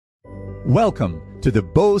Welcome to the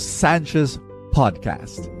Bo Sanchez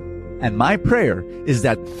podcast. And my prayer is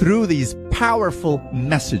that through these powerful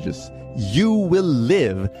messages, you will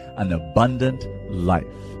live an abundant life.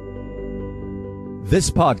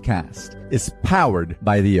 This podcast is powered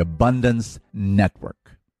by the Abundance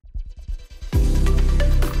Network.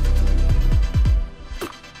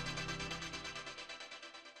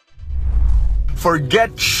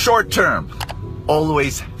 Forget short term.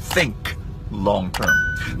 Always think long term.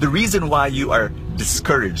 The reason why you are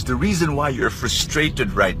discouraged, the reason why you're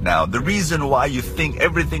frustrated right now, the reason why you think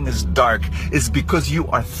everything is dark is because you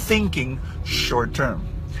are thinking short term.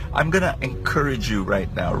 I'm going to encourage you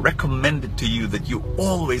right now, recommend it to you that you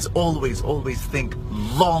always think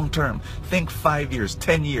long term. Think 5 years,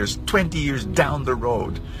 10 years, 20 years down the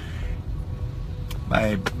road.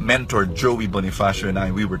 My mentor, Joey Bonifacio, and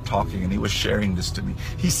I, we were talking, and he was sharing this to me.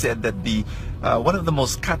 He said that one of the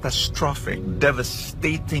most catastrophic,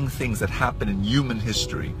 devastating things that happened in human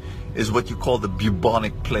history is what you call the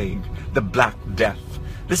bubonic plague, the Black Death.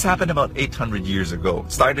 This happened about 800 years ago.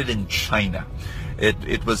 It started in China.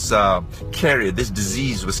 It was carried. This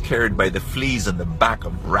disease was carried by the fleas on the back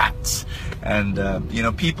of rats, and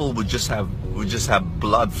people would just have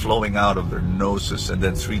blood flowing out of their noses, and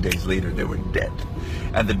then 3 days later they were dead.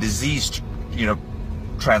 And the disease,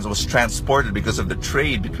 was transported because of the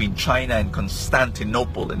trade between China and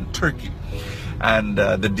Constantinople and Turkey. And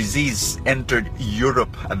the disease entered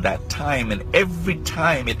Europe at that time, and every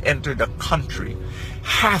time it entered a country,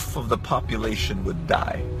 half of the population would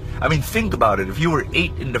die. I mean, think about it. If you were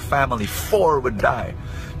 8 in the family, 4 would die.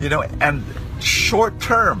 And short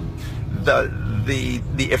term, the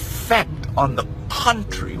effect on the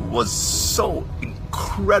country was so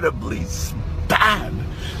incredibly bad.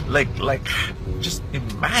 Like just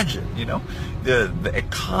imagine, the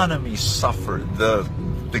economy suffered, the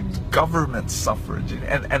government suffered,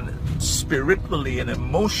 and spiritually and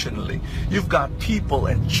emotionally, you've got people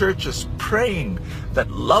and churches praying that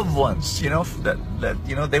loved ones,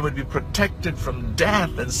 that they would be protected from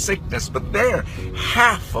death and sickness. But there,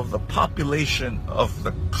 half of the population of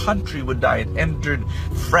the country would die. It entered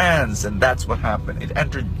France, and that's what happened. It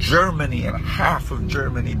entered Germany, and half of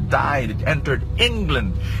Germany died. It entered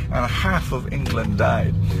England, and half of England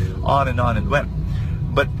died. On it went.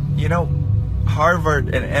 But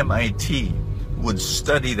Harvard and MIT would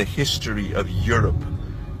study the history of Europe,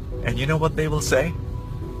 and you know what they will say?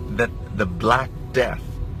 That the Black Death,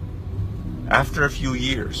 after a few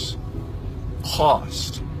years,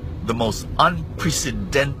 caused the most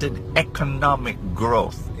unprecedented economic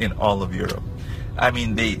growth in all of Europe. I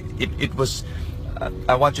mean, it was.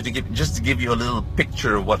 I want you to give you a little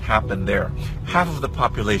picture of what happened there. Half of the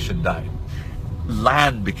population died.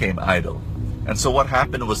 Land became idle. And so what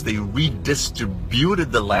happened was they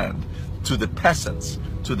redistributed the land to the peasants,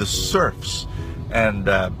 to the serfs. And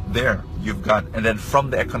there you've got, and then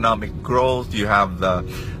from the economic growth, you have the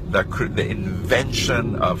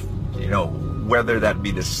invention of, whether that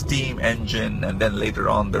be the steam engine, and then later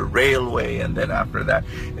on the railway, and then after that,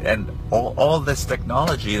 and all this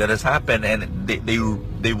technology that has happened, and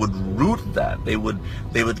they would root that, they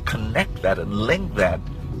would connect that and link that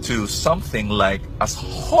to something like as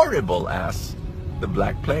horrible as the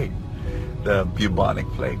Black Plague, the bubonic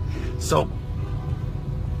plague. So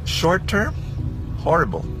short term,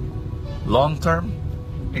 horrible. Long term,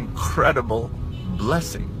 incredible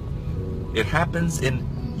blessing. It happens in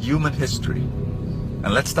human history.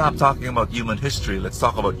 And let's stop talking about human history. Let's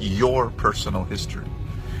talk about your personal history.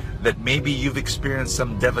 That maybe you've experienced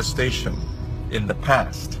some devastation in the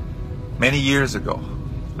past, many years ago.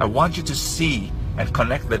 I want you to see and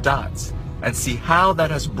connect the dots and see how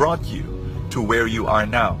that has brought you to where you are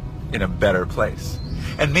now, in a better place.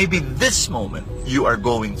 And maybe this moment you are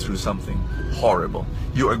going through something horrible.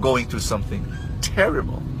 You are going through something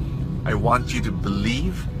terrible. I want you to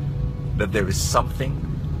believe that there is something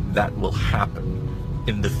that will happen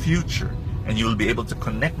in the future, and you will be able to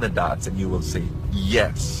connect the dots, and you will say,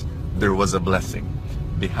 yes, there was a blessing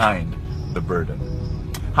behind the burden.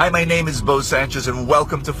 Hi, my name is Bo Sanchez, and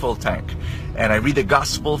welcome to Full Tank. And I read the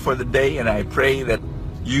gospel for the day, and I pray that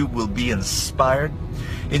you will be inspired.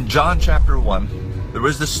 In John chapter 1, there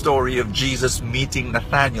was the story of Jesus meeting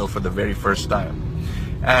Nathanael for the very first time.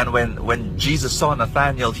 And when Jesus saw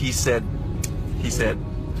Nathanael, he said,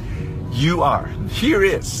 here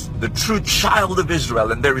is the true child of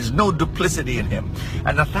Israel, and there is no duplicity in him.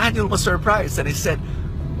 And Nathanael was surprised, and he said,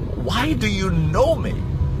 why do you know me?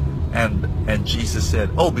 And Jesus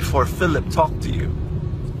said, before Philip talked to you,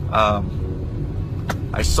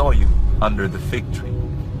 I saw you under the fig tree.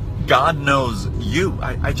 God knows you.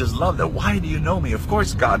 I just love that. Why do you know me? Of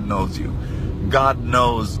course God knows you. God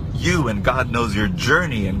knows you, and God knows your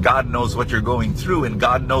journey, and God knows what you're going through, and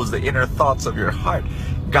God knows the inner thoughts of your heart.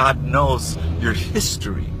 God knows your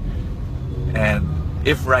history. And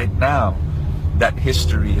if right now that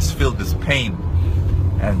history is filled with pain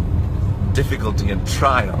and difficulty and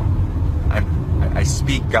trial, I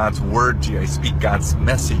speak God's word to you. I speak God's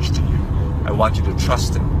message to you. I want you to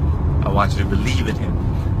trust Him. I want you to believe in Him.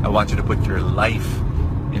 I want you to put your life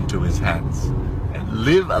into His hands and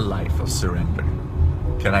live a life of surrender.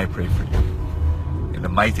 Can I pray for you? In the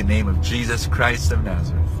mighty name of Jesus Christ of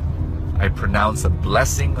Nazareth, I pronounce a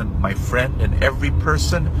blessing on my friend and every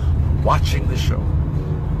person watching the show.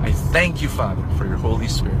 I thank you, Father, for your Holy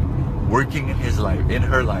Spirit working in his life, in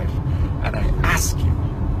her life. And I ask you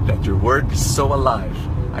that your word be so alive.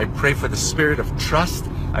 I pray for the spirit of trust.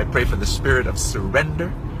 I pray for the spirit of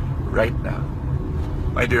surrender right now.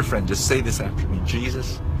 My dear friend, just say this after me.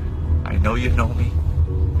 Jesus, I know you know me,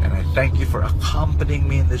 and I thank you for accompanying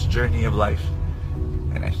me in this journey of life.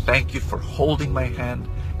 And I thank you for holding my hand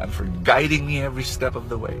and for guiding me every step of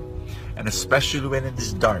the way. And especially when it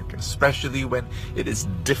is dark, especially when it is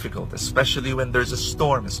difficult, especially when there's a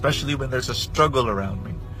storm, especially when there's a struggle around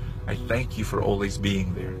me, I thank you for always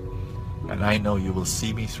being there. And I know you will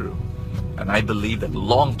see me through. And I believe that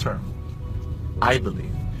long term, I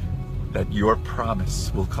believe that your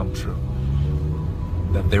promise will come true.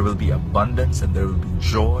 That there will be abundance, and there will be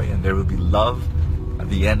joy, and there will be love at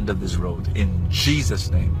the end of this road. In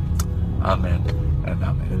Jesus' name, amen and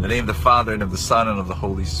amen. In the name of the Father, and of the Son, and of the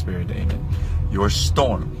Holy Spirit, amen. Your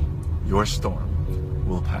storm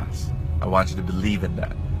will pass. I want you to believe in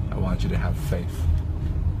that. I want you to have faith.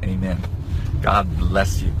 Amen. God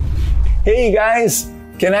bless you. Hey guys,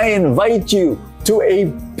 can I invite you to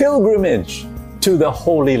a pilgrimage to the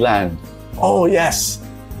Holy Land? Oh yes,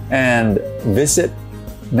 and visit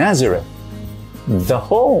Nazareth, the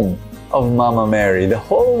home of Mama Mary, the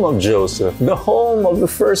home of Joseph, the home of the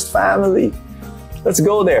first family. Let's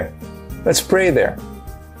go there. Let's pray there.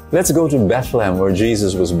 Let's go to Bethlehem, where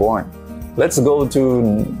Jesus was born. Let's go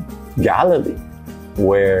to Galilee,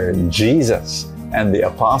 where Jesus and the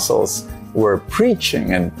apostles were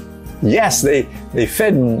preaching. And yes, they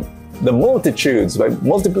fed the multitudes by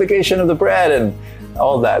multiplication of the bread and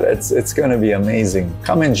all that. It's going to be amazing.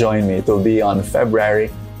 Come and join me. It will be on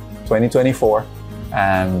February 2024.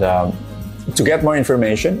 And to get more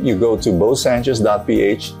information, you go to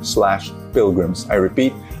bosanchez.ph/pilgrims. I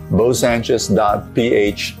repeat,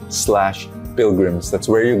 bosanchez.ph/pilgrims. That's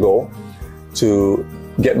where you go to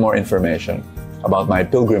get more information about my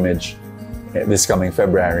pilgrimage this coming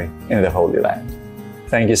February in the Holy Land.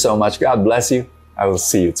 Thank you so much. God bless you. I will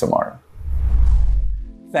see you tomorrow.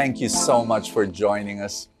 Thank you so much for joining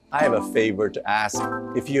us. I have a favor to ask.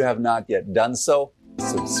 If you have not yet done so,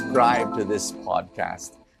 subscribe to this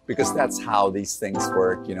podcast, because that's how these things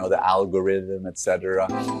work, you know, the algorithm, etc.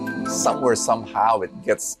 Somewhere, somehow it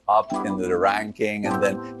gets up into the ranking, and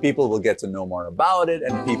then people will get to know more about it,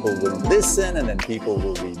 and people will listen, and then people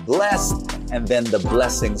will be blessed, and then the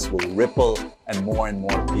blessings will ripple, and more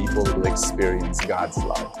people will experience God's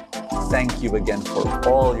love. Thank you again for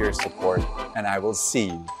all your support, and I will see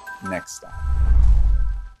you next time.